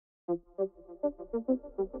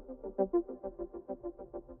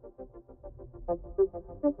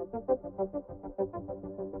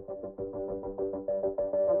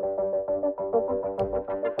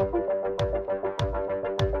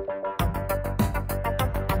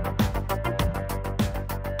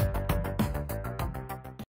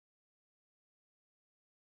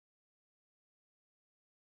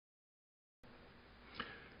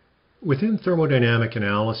Within thermodynamic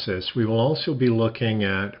analysis, we will also be looking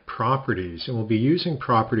at properties, and we'll be using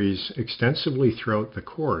properties extensively throughout the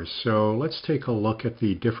course. So let's take a look at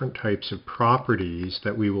the different types of properties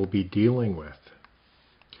that we will be dealing with.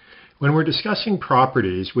 When we're discussing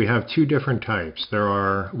properties, we have two different types. There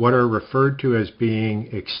are what are referred to as being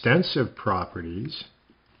extensive properties,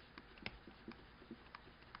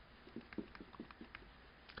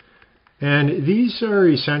 and these are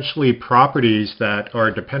essentially properties that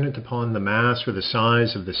are dependent upon the mass or the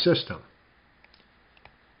size of the system.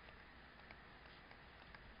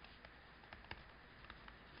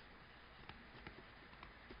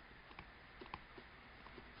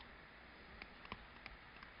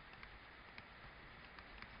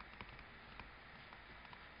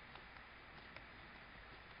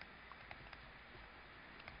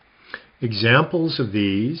 Examples of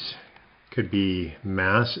these could be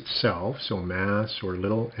mass itself, so mass or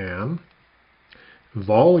little m,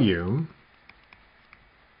 volume,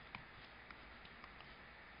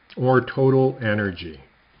 or total energy.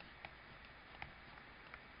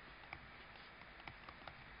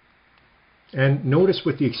 And notice,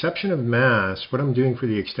 with the exception of mass, what I'm doing for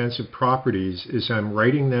the extensive properties is I'm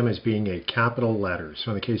writing them as being a capital letter.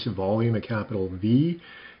 So in the case of volume, a capital V,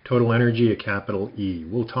 total energy, a capital E.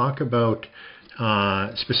 We'll talk about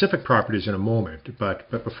specific properties in a moment, but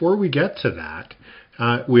before we get to that,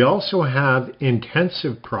 we also have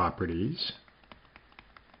intensive properties.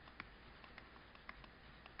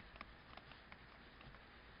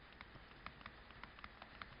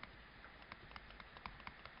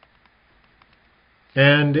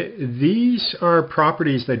 And these are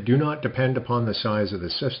properties that do not depend upon the size of the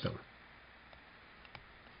system.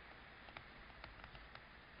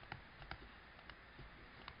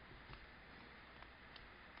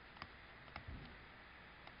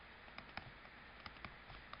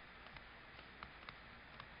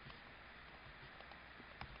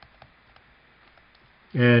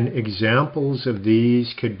 And examples of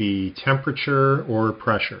these could be temperature or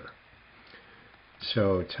pressure.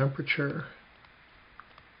 So temperature,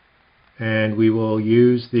 and we will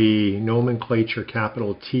use the nomenclature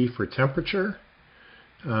capital T for temperature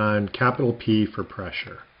and capital P for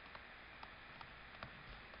pressure.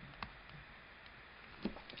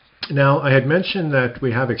 Now, I had mentioned that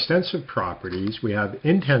we have extensive properties, we have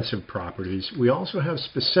intensive properties, we also have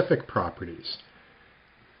specific properties.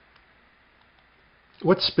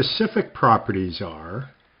 What specific properties are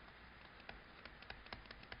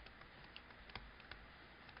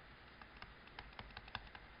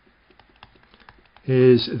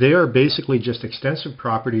is they are basically just extensive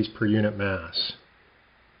properties per unit mass.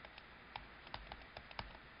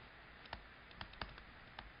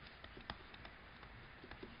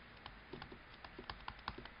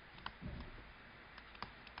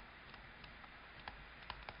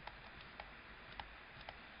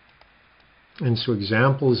 And so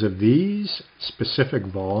examples of these: specific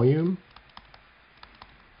volume,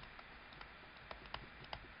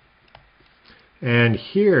 and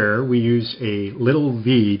here we use a little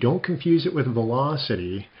v. Don't confuse it with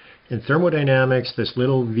velocity. In thermodynamics, this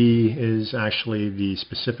little v is actually the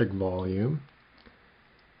specific volume.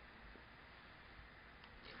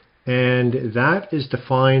 And that is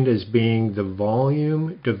defined as being the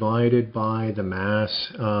volume divided by the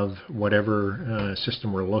mass of whatever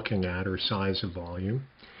system we're looking at, or size of volume.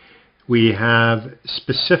 We have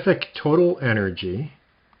specific total energy.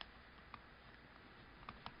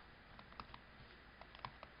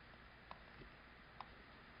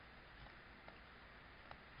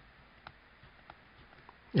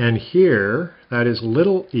 And here, that is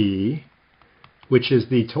little e, which is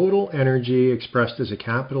the total energy expressed as a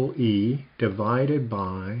capital E divided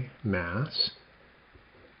by mass.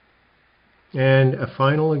 And a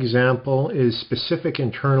final example is specific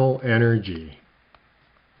internal energy.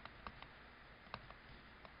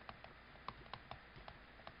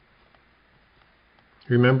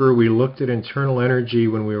 Remember, we looked at internal energy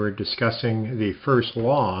when we were discussing the first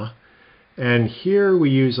law, and here we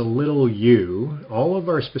use a little u. All of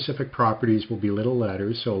our specific properties will be little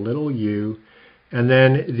letters, so little u. And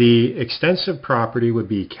then the extensive property would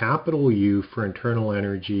be capital U for internal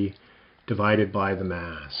energy divided by the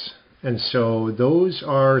mass. And so those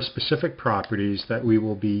are specific properties that we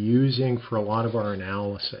will be using for a lot of our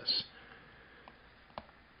analysis.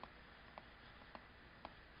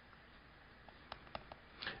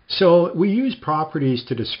 So we use properties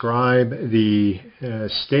to describe the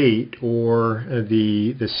state or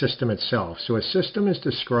the system itself. So a system is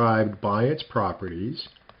described by its properties.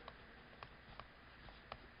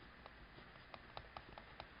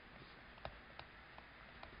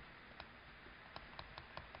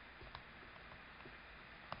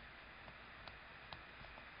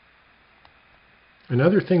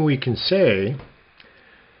 Another thing we can say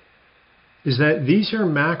is that these are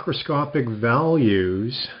macroscopic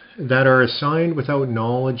values that are assigned without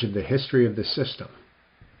knowledge of the history of the system.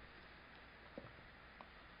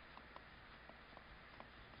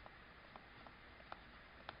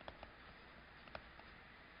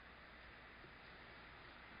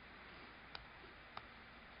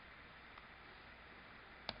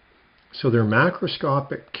 So they're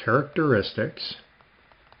macroscopic characteristics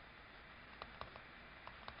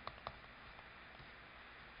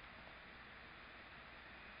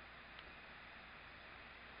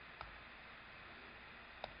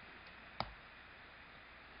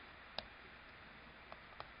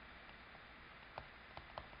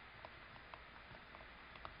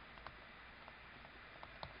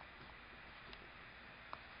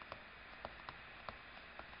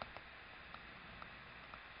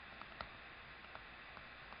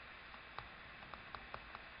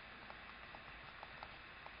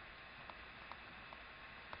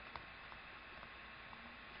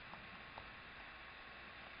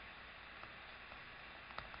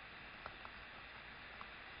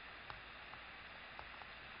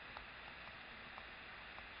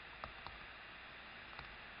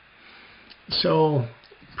So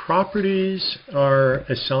properties are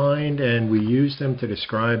assigned and we use them to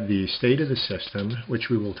describe the state of the system, which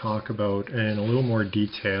we will talk about in a little more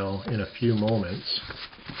detail in a few moments.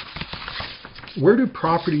 Where do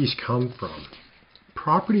properties come from?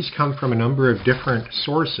 Properties come from a number of different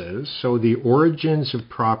sources. So the origins of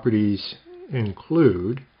properties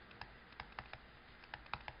include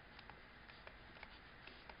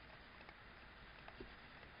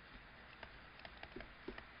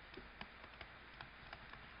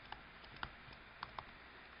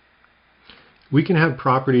we can have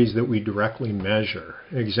properties that we directly measure.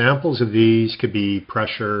 Examples of these could be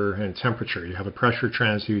pressure and temperature. You have a pressure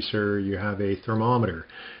transducer, you have a thermometer.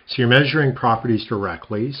 So you're measuring properties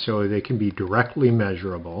directly, so they can be directly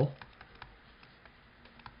measurable.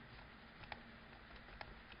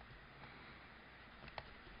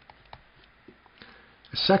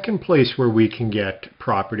 A second place where we can get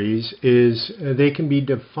properties is they can be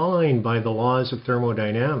defined by the laws of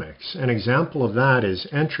thermodynamics. An example of that is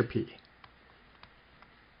entropy,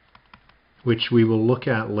 which we will look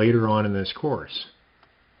at later on in this course.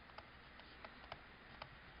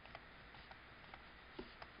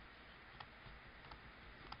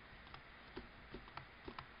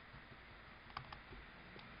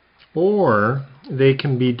 Or they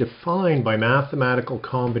can be defined by mathematical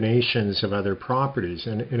combinations of other properties.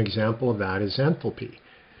 And an example of that is enthalpy,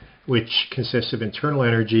 which consists of internal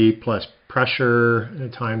energy plus pressure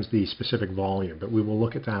times the specific volume. But we will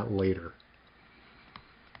look at that later.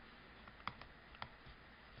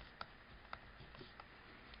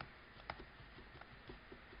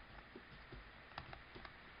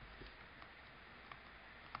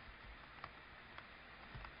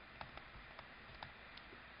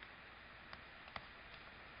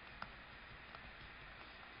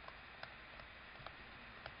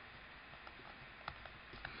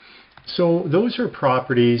 So those are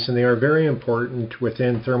properties, and they are very important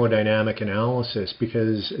within thermodynamic analysis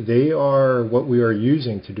because they are what we are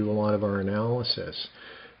using to do a lot of our analysis.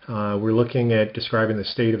 We're looking at describing the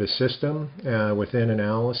state of a system within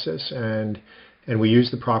analysis, and we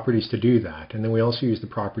use the properties to do that. And then we also use the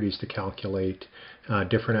properties to calculate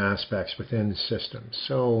different aspects within systems.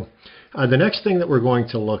 So the next thing that we're going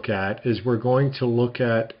to look at is we're going to look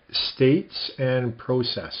at states and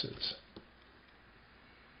processes.